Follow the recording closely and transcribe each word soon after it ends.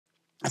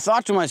I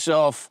thought to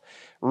myself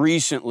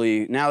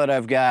recently, now that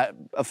I've got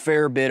a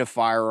fair bit of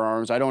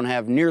firearms, I don't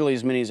have nearly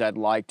as many as I'd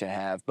like to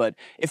have, but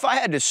if I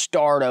had to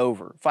start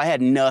over, if I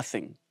had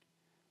nothing,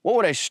 what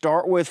would I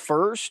start with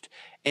first?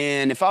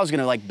 And if I was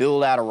gonna like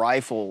build out a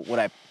rifle, would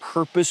I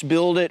purpose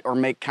build it or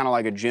make kind of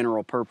like a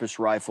general purpose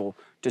rifle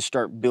to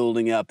start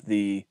building up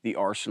the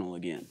arsenal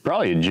again?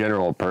 Probably a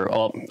general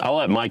I'll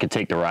let Micah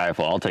take the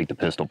rifle. I'll take the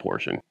pistol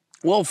portion.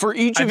 Well, for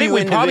each of you I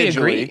think we probably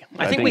agree.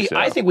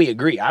 I think we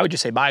agree. I would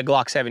just say buy a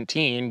Glock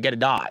 17, get a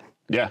dot.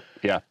 Yeah,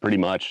 pretty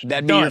much.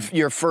 That'd be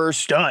your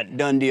first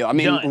done deal. I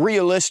mean,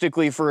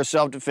 realistically, for a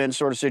self-defense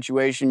sort of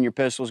situation, your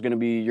pistol is going to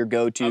be your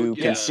go-to,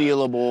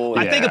 concealable.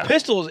 I think a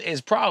pistol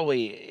is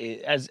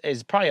probably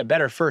a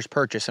better first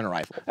purchase than a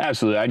rifle.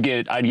 Absolutely,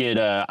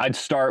 I'd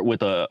start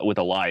with a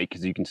light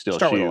because you can still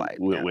shoot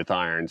with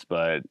irons.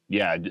 But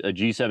yeah, a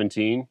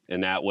G17,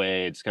 and that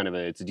way it's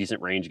a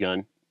decent range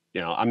gun. You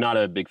know, I'm not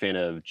a big fan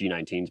of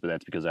G19s, but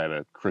that's because I have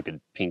a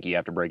crooked pinky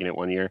after breaking it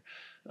one year.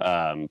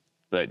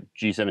 But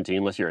G17,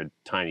 unless you're a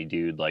tiny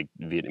dude like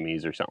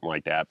Vietnamese or something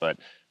like that, but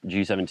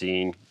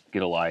G17,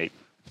 get a light,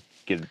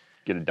 get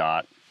a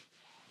dot.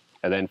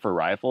 And then for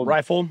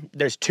rifle,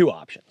 there's two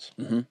options.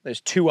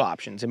 There's two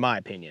options, in my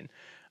opinion.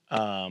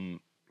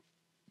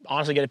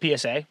 Honestly, get a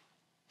PSA.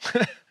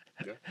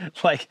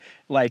 like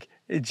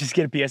just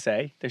get a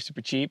PSA. They're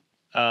super cheap.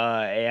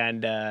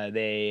 And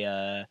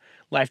they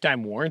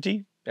lifetime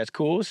warranty. That's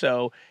cool.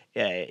 So,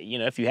 you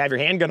know, if you have your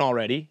handgun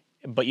already,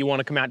 but you want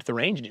to come out to the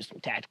range and do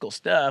some tactical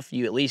stuff,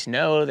 you at least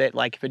know that,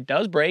 like, if it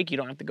does break, you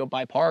don't have to go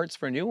buy parts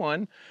for a new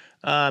one.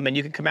 And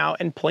you can come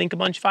out and plink a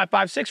bunch of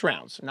 5.56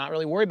 rounds, not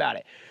really worry about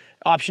it.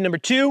 Option number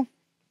two,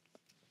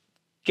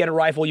 get a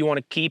rifle you want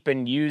to keep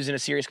and use in a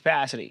serious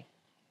capacity.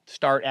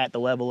 Start at the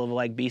level of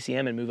like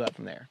BCM and move up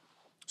from there.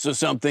 So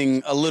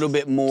something a little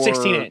bit more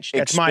 16-inch.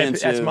 It's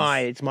expensive.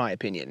 my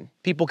opinion.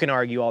 People can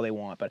argue all they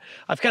want, but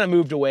I've kind of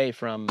moved away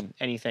from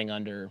anything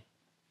under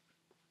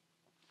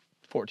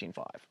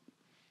 14.5.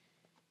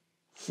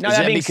 Now, is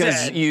that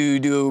because you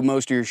do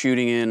most of your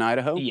shooting in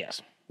Idaho?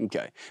 Yes.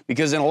 Okay.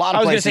 Because in a lot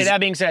of places... I was going to say, that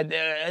being said,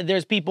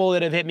 there's people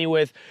that have hit me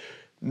with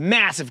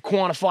massive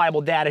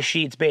quantifiable data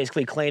sheets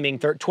basically claiming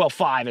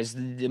 12.5 is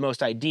the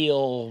most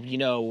ideal, you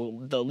know,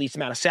 the least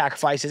amount of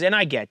sacrifices, and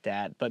I get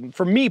that. But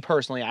for me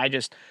personally, I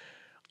just...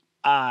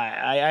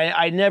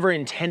 I never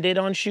intended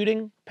on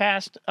shooting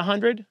past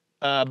 100,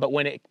 but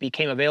when it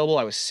became available,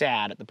 I was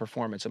sad at the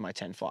performance of my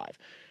 10.5.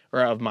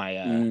 Or of my,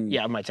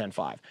 of my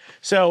 10.5.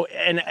 So,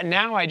 and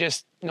now I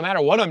just, no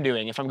matter what I'm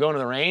doing, if I'm going to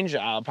the range,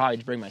 I'll probably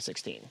just bring my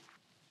 16.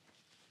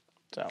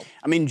 So.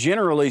 I mean,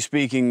 generally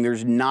speaking,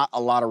 there's not a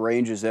lot of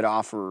ranges that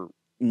offer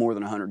more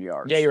than 100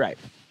 yards. Yeah, you're right.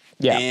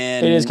 Yeah,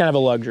 and it is kind of a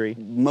luxury.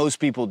 Most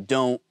people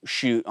don't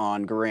shoot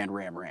on Garand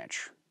Ram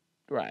Ranch.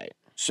 Right.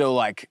 So,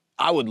 like,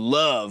 I would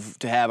love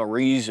to have a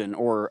reason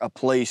or a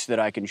place that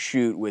I can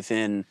shoot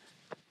within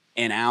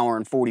an hour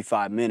and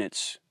 45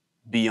 minutes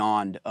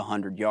beyond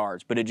 100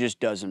 yards, but it just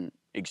doesn't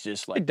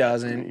exist like that. It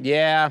doesn't,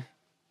 yeah.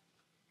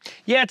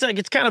 Yeah,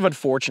 it's kind of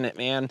unfortunate,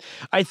 man.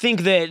 I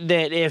think that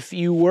if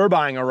you were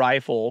buying a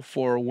rifle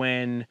for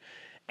when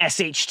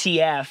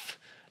SHTF,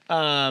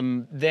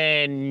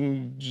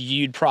 then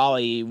you'd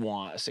probably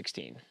want a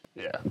 16.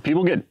 Yeah,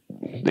 people get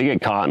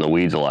caught in the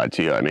weeds a lot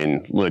too. I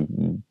mean, look,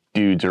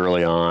 dudes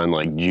early on,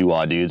 like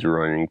GWA dudes were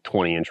running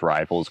 20-inch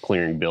rifles,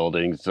 clearing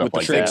buildings, stuff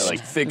like that.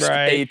 Like fixed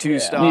A2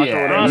 stock or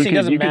whatever. Honestly, it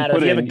doesn't matter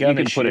if you have a gun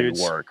that shoots. You can put in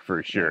shoots. work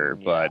for sure,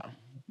 but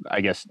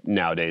I guess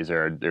nowadays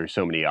there's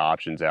so many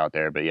options out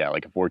there. But yeah,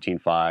 like a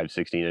 14.5,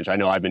 16-inch. I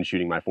know I've been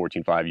shooting my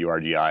 14.5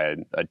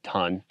 URGI a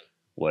ton,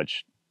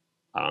 which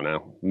I don't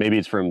know. Maybe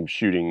it's from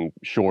shooting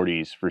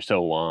shorties for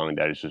so long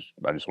that I just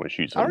want to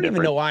shoot something I don't different.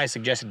 even know why I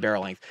suggested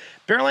barrel length.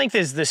 Barrel length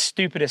is the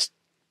stupidest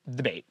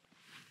debate.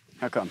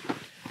 How come?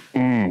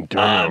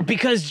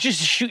 Because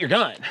just shoot your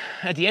gun.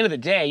 At the end of the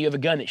day, you have a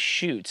gun that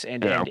shoots,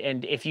 and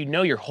if you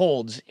know your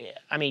holds,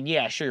 I mean,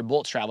 yeah, sure, your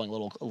bullet's traveling a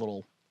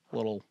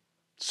little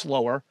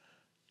slower. You're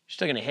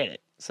still gonna hit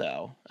it.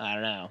 So I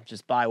don't know.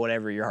 Just buy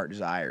whatever your heart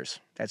desires.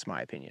 That's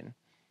my opinion.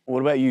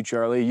 What about you,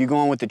 Charlie? You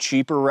going with the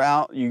cheaper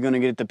route? You gonna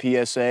get the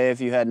PSA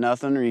if you had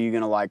nothing, or are you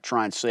gonna like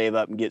try and save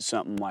up and get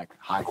something like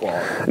high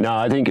quality? No,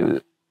 I think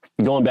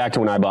going back to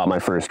when I bought my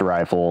first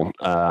rifle,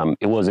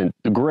 it wasn't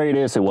the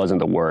greatest. It wasn't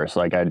the worst.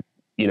 Like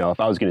if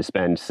I was going to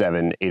spend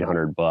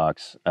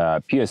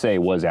 $700-800, PSA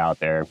was out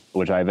there,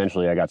 which I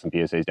got some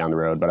PSAs down the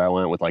road, but I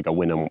went with like a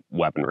Wyndham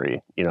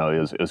weaponry. You know,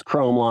 it was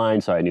chrome line,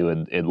 so I knew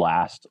it'd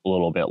last a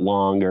little bit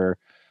longer,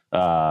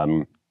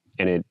 and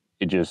it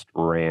just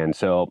ran.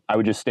 So I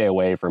would just stay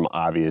away from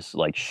obvious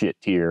like shit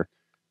tier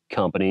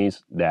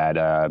companies that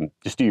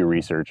just do your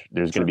research.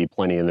 There's going to be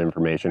plenty of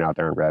information out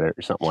there on Reddit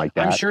or something like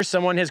that. I'm sure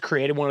someone has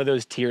created one of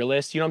those tier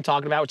lists. You know what I'm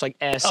talking about? It's like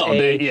SA. Oh,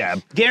 yeah.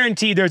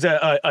 Guaranteed there's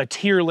a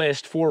tier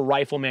list for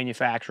rifle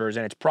manufacturers,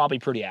 and it's probably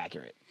pretty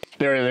accurate.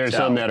 There are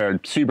some that are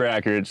super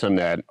accurate, some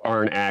that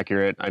aren't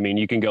accurate. I mean,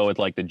 you can go with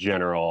like the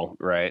general,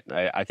 right?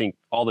 I think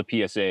all the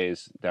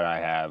PSAs that I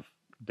have,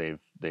 they've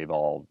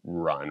all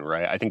run,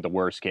 right? I think the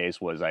worst case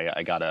was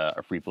I got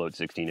a free float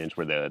 16-inch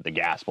where the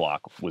gas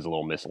block was a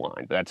little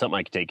misaligned. But that's something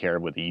I could take care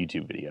of with a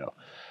YouTube video.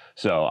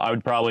 So I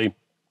would probably,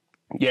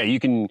 yeah, you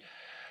can.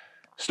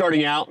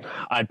 Starting out,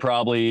 I'd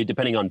probably,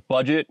 depending on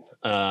budget,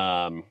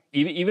 even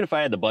if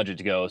I had the budget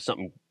to go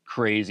something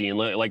crazy, and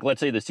like let's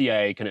say the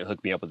CIA couldn't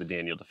hook me up with the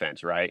Daniel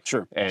Defense, right?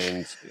 Sure.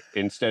 And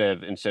instead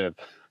of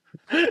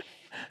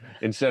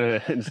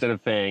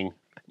paying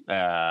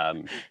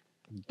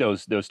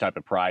those type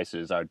of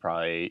prices, I'd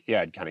probably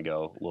I'd kind of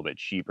go a little bit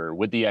cheaper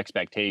with the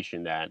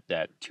expectation that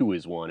 2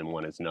 is 1 and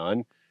 1 is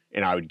none,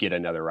 and I would get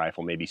another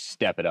rifle, maybe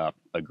step it up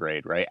a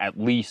grade, right? At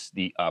least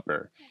the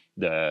upper.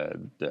 The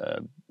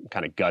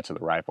kind of guts of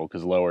the rifle,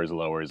 because lower is a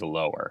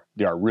lower.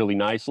 There are really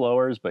nice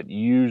lowers, but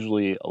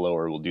usually a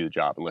lower will do the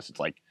job unless it's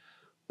like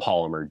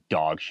polymer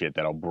dog shit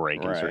that'll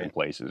break in certain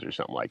places or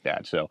something like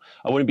that. So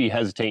I wouldn't be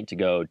hesitant to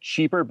go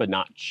cheaper, but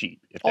not cheap.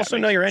 Also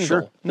know your end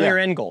goal. Know your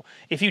end goal.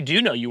 If you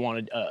do know you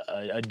want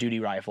a duty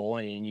rifle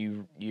and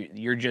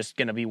you're just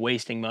going to be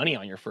wasting money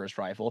on your first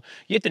rifle,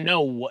 you have to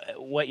know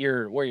where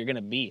you're going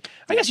to be.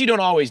 I guess you don't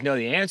always know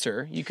the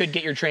answer. You could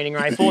get your training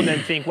rifle and then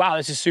think, wow,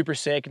 this is super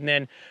sick.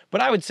 But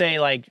I would say,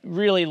 like,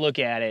 really look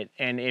at it.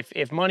 And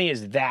if money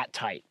is that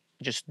tight,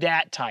 just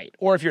that tight,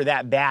 or if you're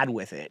that bad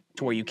with it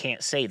to where you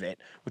can't save it,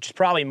 which is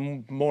probably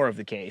more of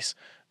the case,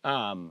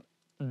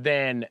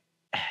 then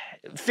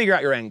figure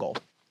out your end goal.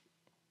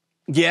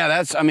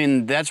 Yeah,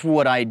 that's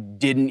what I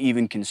didn't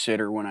even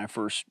consider when I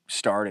first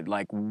started.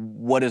 Like,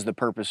 what is the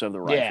purpose of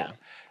the rifle? Yeah.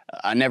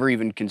 I never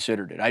even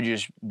considered it. I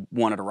just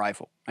wanted a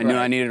rifle. I knew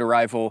I needed a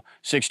rifle.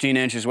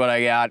 16-inch is what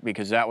I got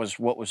because that was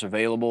what was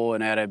available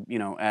and at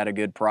a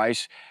good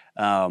price.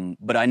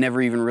 But I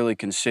never even really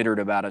considered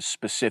about a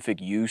specific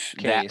use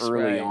that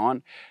early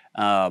on.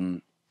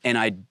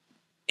 And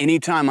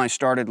anytime I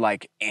started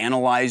like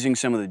analyzing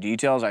some of the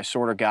details, I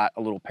sort of got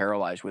a little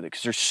paralyzed with it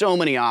because there's so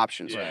many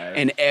options,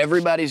 and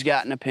everybody's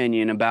got an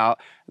opinion about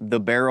the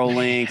barrel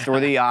length or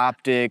the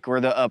optic or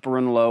the upper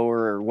and lower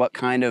or what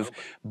kind of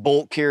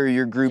bolt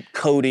carrier group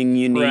coating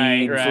you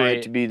need for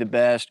it to be the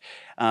best.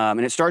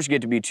 And it starts to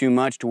get to be too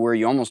much to where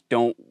you almost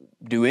don't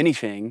do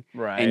anything,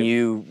 and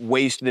you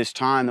waste this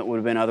time that would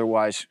have been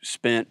otherwise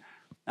spent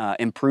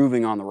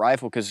improving on the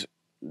rifle, because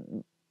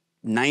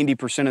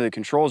 90% of the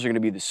controls are going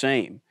to be the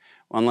same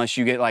unless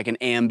you get like an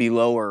ambi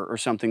lower or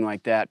something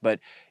like that. But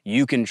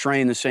you can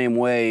train the same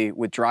way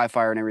with dry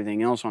fire and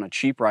everything else on a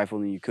cheap rifle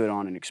than you could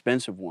on an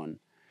expensive one.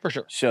 For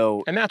sure.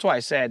 So, and that's why I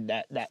said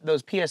that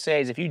those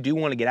PSAs, if you do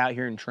want to get out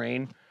here and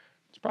train,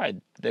 it's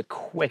probably the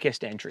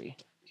quickest entry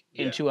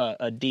into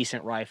a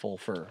decent rifle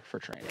for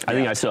training. I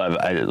think I still have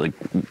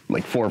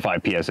like 4 or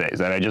 5 PSAs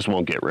that I just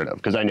won't get rid of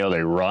because I know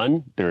they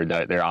run.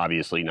 They're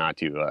obviously not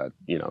to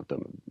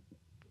the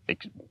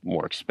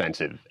more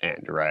expensive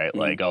end, right?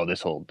 Like, oh,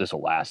 this will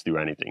last through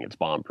anything. It's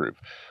bomb proof.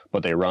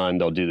 But they run.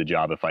 They'll do the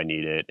job if I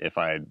need it.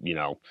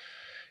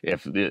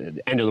 If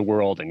the end of the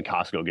world and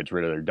Costco gets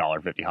rid of their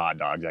 $1.50 hot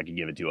dogs, I can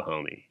give it to a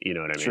homie. You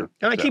know what I mean? Sure.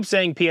 And I keep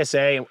saying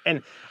PSA,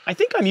 and I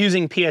think I'm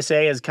using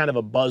PSA as kind of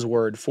a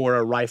buzzword for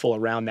a rifle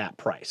around that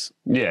price.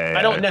 Yeah.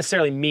 I don't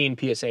necessarily mean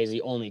PSA is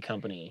the only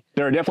company.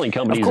 There are definitely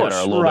companies that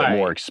are a little bit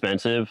more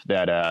expensive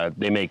that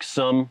they make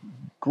some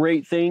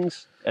great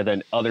things, and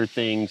then other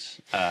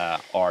things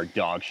are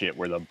dog shit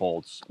where the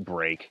bolts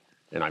break,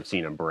 and I've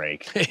seen them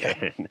break.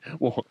 And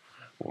we'll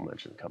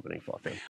mention the company. Fuck them.